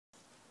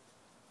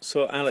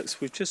So Alex,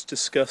 we've just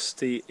discussed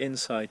the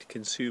inside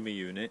consumer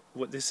unit.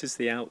 This is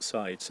the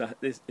outside. So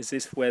is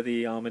this where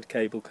the armoured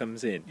cable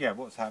comes in? Yeah,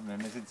 what's happening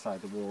is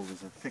inside the wall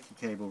there's a thicker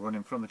cable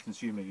running from the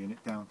consumer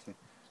unit down to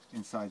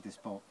inside this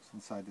box.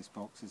 Inside this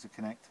box is a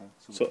connector.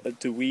 So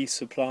do we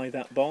supply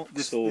that box?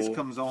 This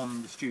comes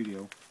on the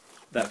studio.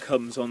 That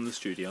comes on the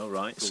studio,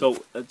 right.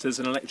 So does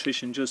an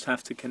electrician just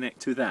have to connect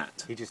to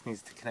that? He just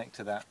needs to connect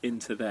to that.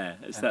 Into there.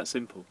 It's that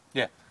simple?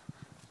 Yeah.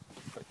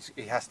 But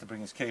he has to bring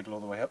his cable all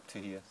the way up to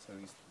here. So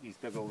he's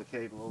dug all the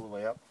cable all the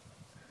way up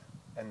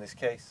in this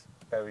case,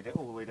 buried it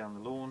all the way down the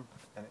lawn,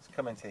 and it's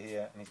come into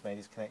here, and he's made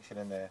his connection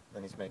in there,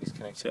 then he's made his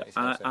connection.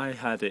 So I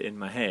had it in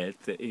my head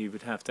that he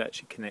would have to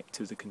actually connect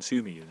to the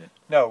consumer unit.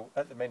 No,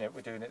 at the minute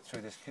we're doing it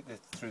through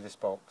this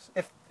box.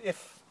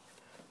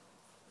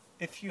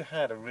 If you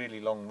had a really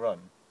long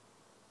run,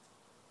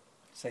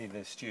 say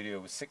the studio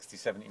was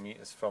 60-70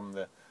 metres from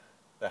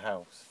the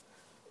house,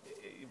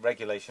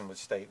 regulation would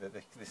state that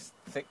this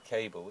thick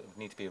cable, it would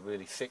need to be a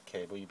really thick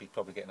cable. You'd be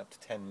probably getting up to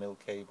 10mm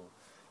cable.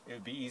 It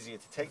would be easier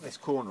to take this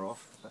corner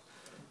off.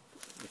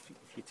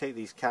 If you take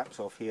these caps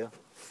off here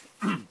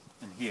and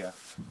here,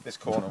 this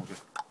corner will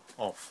just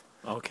off.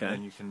 Okay.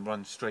 And you can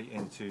run straight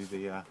into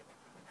the.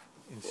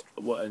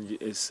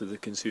 So the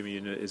consumer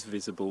unit is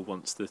visible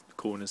once the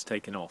corner's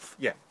taken off?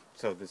 Yeah.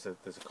 So there's a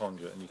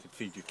conduit, and you can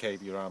feed your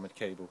cable, your armoured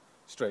cable,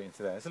 straight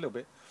into there. It's a little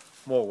bit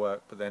more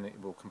work, but then it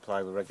will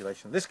comply with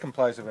regulation. This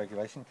complies with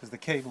regulation because the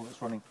cable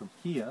that's running from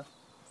here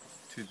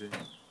to the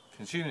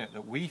consumer unit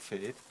that we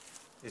feed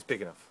is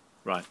big enough.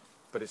 Right.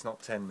 But it's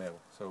not 10mm.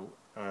 So,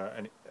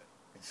 in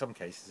some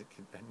cases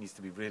it needs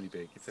to be really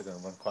big. If they're going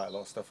to run quite a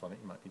lot of stuff on it,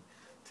 you might need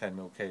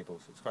 10mm cable.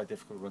 So it's quite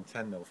difficult to run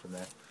 10mm from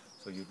there.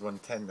 So you'd run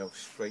 10mm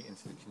straight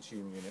into the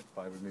consumer unit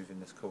by removing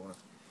this corner.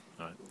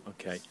 Right.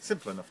 Okay.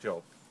 Simple enough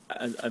job.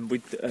 And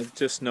we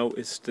just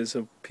noticed there's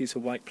a piece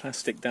of white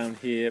plastic down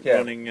here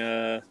running.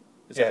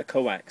 Is that a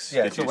coax?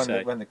 Yeah. So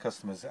when the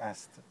customers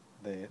asked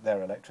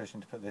their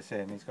electrician to put this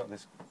in, he's got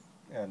this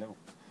little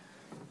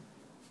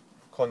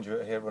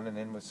conduit here running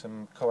in with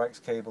some coax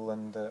cable,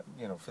 and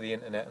for the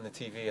internet and the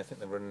TV. I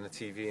think they're running a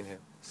TV in here.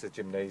 It's a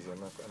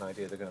gymnasium. I've got an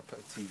idea they're going to put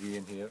a TV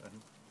in here,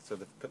 and so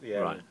they've put the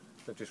air. Right.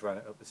 They've just ran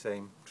it up the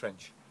same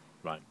trench.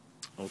 Right.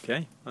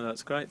 Okay. Well,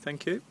 that's great.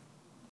 Thank you.